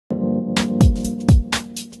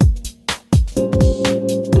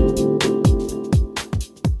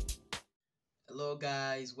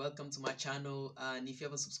guys, welcome to my channel. And if you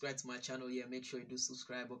haven't subscribed to my channel yet, make sure you do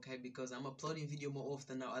subscribe, okay? Because I'm uploading video more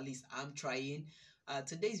often now. At least I'm trying.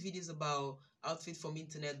 Today's video is about outfit from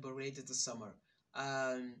internet but related to summer.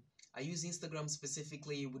 I use Instagram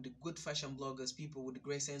specifically with the good fashion bloggers, people with a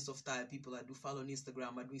great sense of style, people I do follow on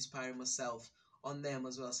Instagram. I do inspire myself on them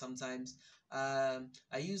as well sometimes. I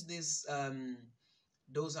use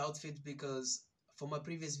those outfits because for my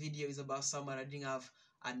previous video is about summer. I didn't have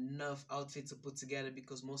enough outfits to put together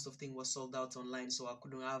because most of things was sold out online, so I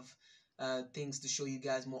couldn't have things to show you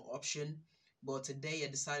guys more option. But today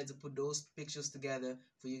I decided to put those pictures together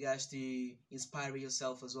for you guys to inspire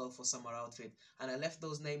yourself as well for summer outfit. And I left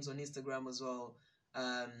those names on Instagram as well,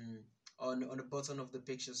 on the bottom of the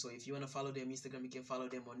picture. So if you want to follow them on Instagram, you can follow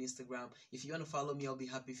them on Instagram. If you want to follow me, I'll be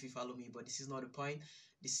happy if you follow me, but this is not the point.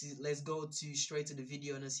 Let's go straight to the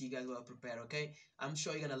video and see you guys well prepared. Okay, I'm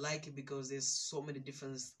sure you're gonna like it because there's so many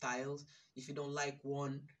different styles. If you don't like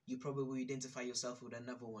one, you probably will identify yourself with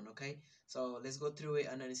another one. Okay, so let's go through it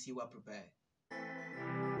and then see what prepared.